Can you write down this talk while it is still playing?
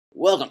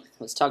Welcome.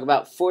 Let's talk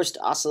about forced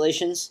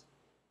oscillations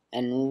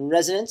and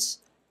resonance.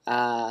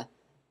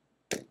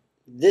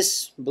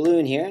 This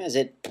balloon here, as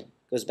it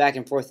goes back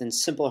and forth in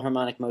simple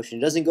harmonic motion,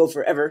 it doesn't go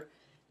forever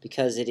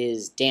because it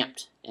is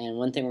damped. And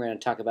one thing we're going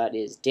to talk about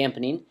is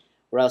dampening.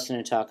 We're also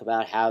going to talk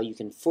about how you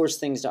can force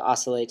things to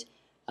oscillate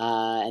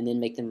and then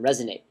make them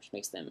resonate, which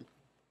makes them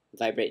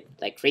vibrate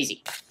like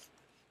crazy.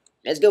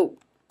 Let's go.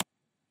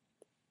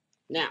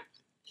 Now,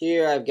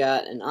 here I've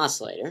got an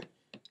oscillator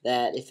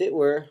that if it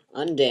were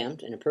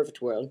undamped in a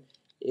perfect world,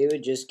 it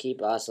would just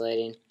keep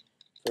oscillating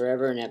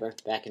forever and ever,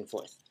 back and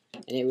forth.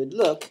 And it would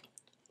look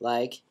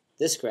like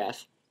this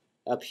graph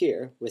up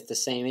here with the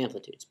same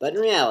amplitudes. But in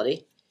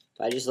reality,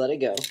 if I just let it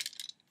go,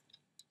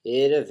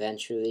 it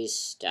eventually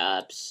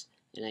stops,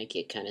 and I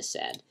get kind of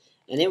sad.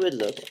 And it would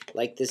look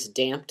like this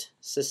damped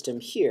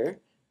system here,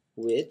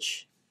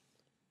 which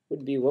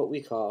would be what we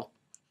call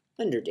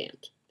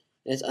underdamped.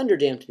 And it's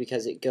underdamped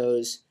because it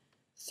goes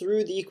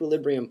through the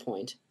equilibrium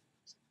point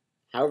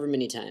however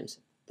many times,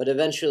 but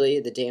eventually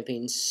the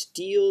damping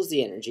steals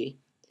the energy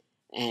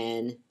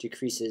and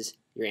decreases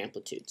your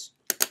amplitudes.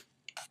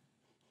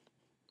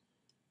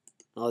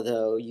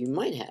 Although you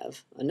might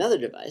have another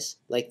device,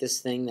 like this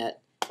thing that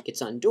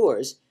gets on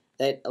doors,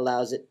 that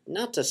allows it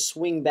not to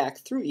swing back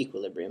through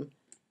equilibrium,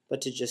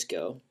 but to just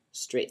go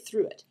straight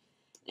through it.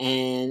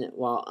 And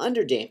while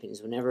underdamping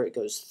is whenever it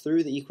goes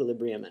through the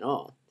equilibrium at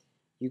all,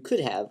 you could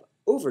have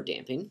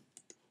overdamping,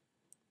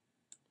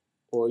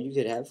 or you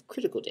could have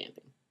critical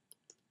damping.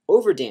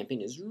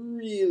 Overdamping is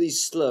really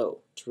slow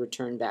to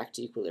return back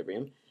to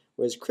equilibrium,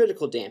 whereas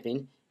critical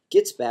damping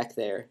gets back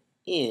there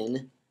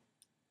in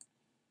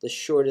the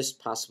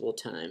shortest possible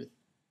time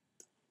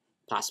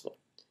possible.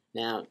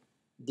 Now,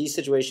 these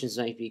situations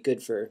might be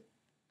good for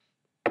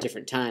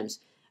different times.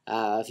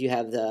 If you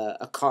have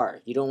a car,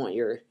 you don't want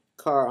your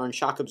car on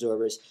shock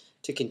absorbers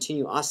to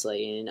continue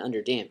oscillating and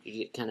underdamped. You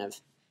get kind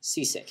of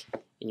seasick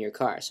in your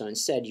car. So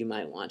instead, you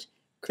might want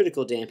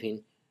critical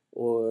damping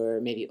or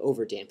maybe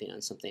overdamping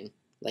on something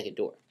like a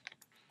door.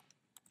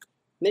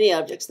 Many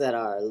objects that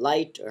are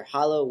light or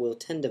hollow will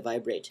tend to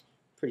vibrate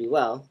pretty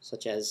well,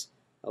 such as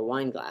a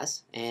wine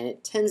glass, and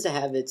it tends to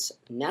have its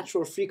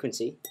natural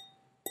frequency,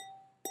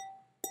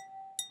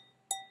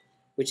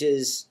 which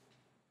is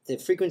the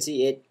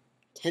frequency it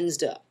tends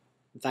to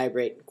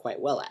vibrate quite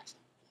well at.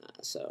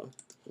 So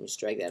let me just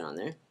drag that on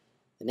there.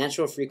 The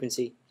natural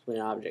frequency is when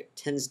an object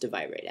tends to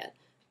vibrate at.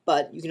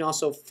 But you can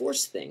also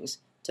force things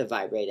to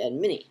vibrate at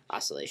mini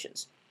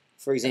oscillations.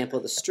 For example,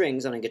 the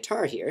strings on a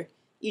guitar here,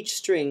 each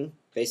string,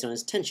 based on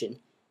its tension,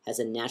 has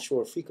a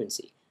natural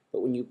frequency.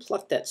 But when you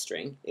pluck that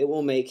string, it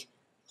will make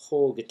the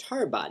whole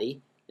guitar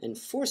body and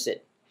force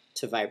it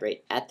to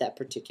vibrate at that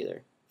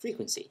particular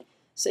frequency.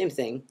 Same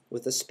thing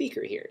with a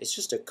speaker here. It's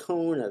just a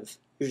cone of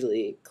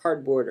usually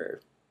cardboard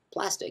or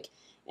plastic,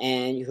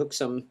 and you hook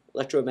some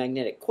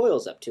electromagnetic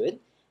coils up to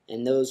it,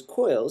 and those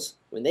coils,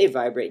 when they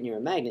vibrate near a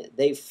magnet,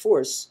 they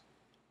force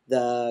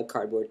the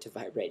cardboard to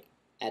vibrate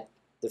at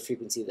the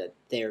frequency that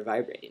they're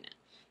vibrating at.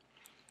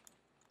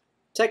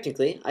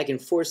 Technically, I can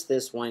force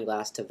this wine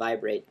glass to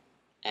vibrate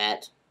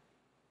at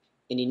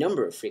any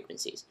number of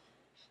frequencies.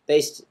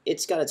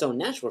 It's got its own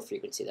natural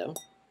frequency though.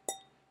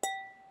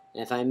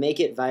 And if I make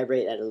it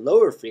vibrate at a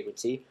lower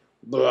frequency,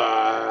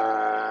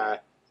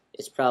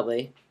 it's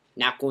probably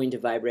not going to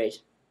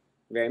vibrate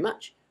very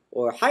much.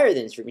 Or higher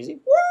than its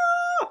frequency,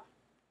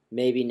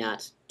 maybe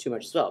not too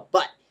much as well.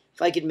 But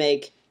if I could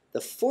make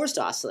the forced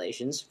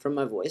oscillations from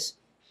my voice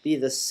be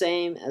the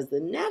same as the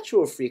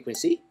natural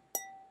frequency,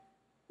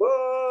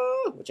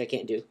 which I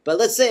can't do, but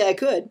let's say I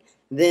could,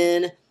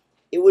 then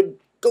it would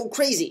go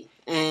crazy.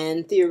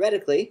 And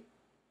theoretically,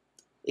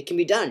 it can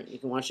be done. You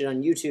can watch it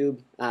on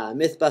YouTube,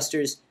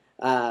 Mythbusters,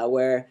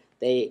 where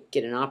they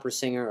get an opera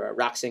singer or a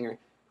rock singer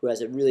who has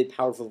a really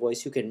powerful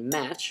voice who can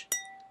match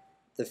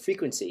the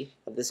frequency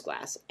of this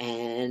glass,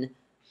 and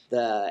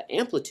the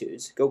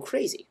amplitudes go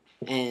crazy.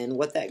 And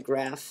what that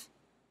graph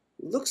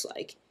looks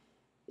like,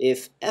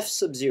 if f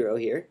sub 0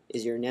 here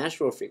is your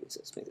natural frequency,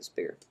 let's make this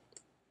bigger.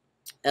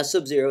 F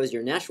sub 0 is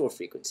your natural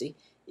frequency.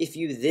 If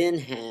you then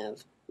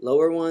have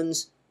lower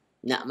ones,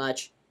 not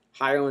much,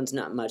 higher ones,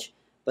 not much,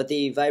 but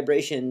the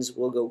vibrations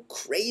will go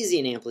crazy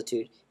in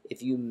amplitude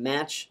if you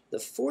match the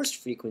forced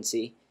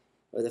frequency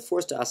or the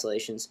forced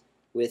oscillations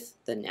with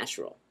the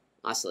natural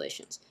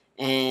oscillations.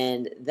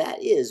 And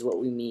that is what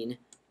we mean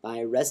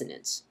by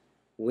resonance.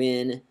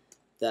 When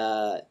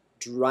the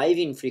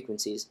driving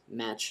frequencies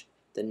match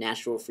the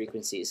natural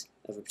frequencies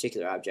of a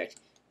particular object,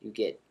 you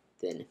get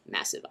then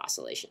massive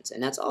oscillations.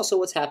 And that's also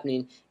what's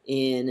happening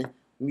in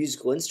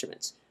musical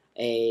instruments.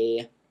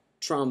 A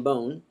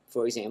trombone,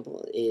 for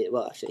example,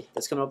 well, actually,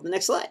 that's coming up in the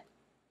next slide.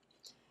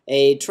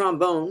 A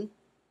trombone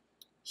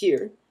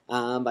here,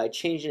 by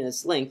changing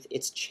its length,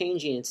 it's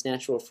changing its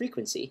natural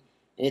frequency,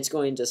 and it's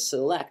going to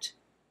select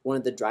one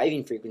of the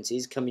driving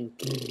frequencies coming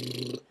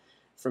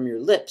from your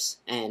lips,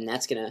 and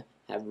that's going to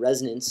have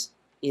resonance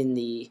in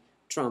the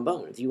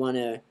trombone. If you want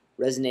to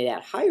resonate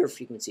at higher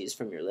frequencies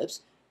from your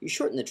lips, you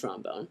shorten the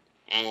trombone,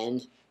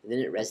 and then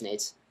it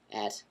resonates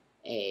at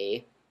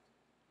a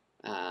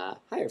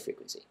higher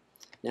frequency.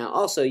 Now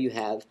also you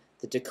have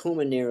the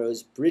Tacoma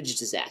Narrows Bridge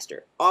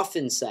disaster,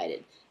 often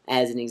cited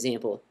as an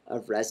example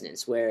of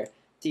resonance, where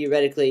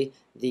theoretically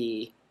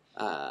the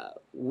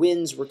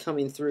winds were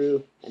coming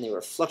through and they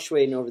were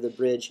fluctuating over the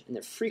bridge, and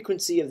the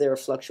frequency of their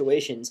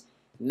fluctuations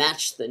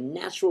matched the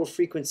natural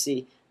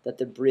frequency that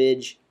the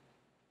bridge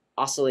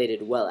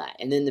oscillated well at.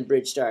 And then the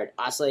bridge started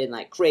oscillating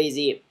like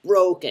crazy, it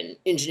broke, and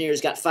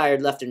engineers got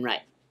fired left and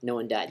right. No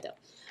one died though.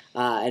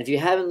 And if you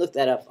haven't looked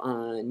that up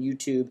on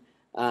YouTube,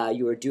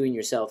 you are doing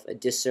yourself a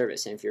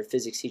disservice. And if your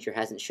physics teacher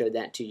hasn't showed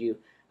that to you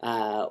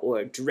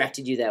or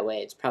directed you that way,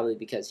 it's probably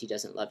because he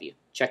doesn't love you.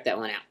 Check that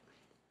one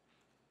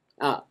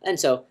out. And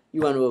so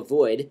you want to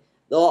avoid,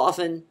 they'll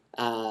often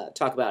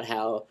talk about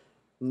how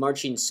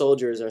marching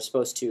soldiers are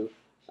supposed to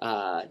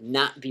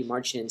not be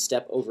marching in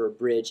step over a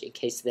bridge in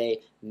case they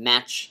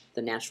match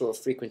the natural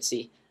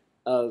frequency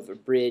of a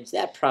bridge.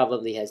 That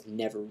probably has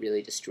never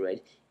really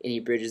destroyed any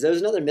bridges.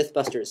 There's another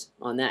Mythbusters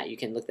on that. You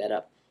can look that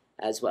up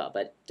as well.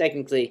 But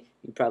technically,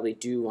 you probably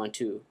do want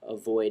to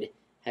avoid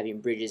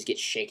having bridges get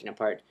shaken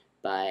apart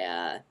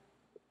by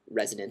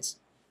resonance.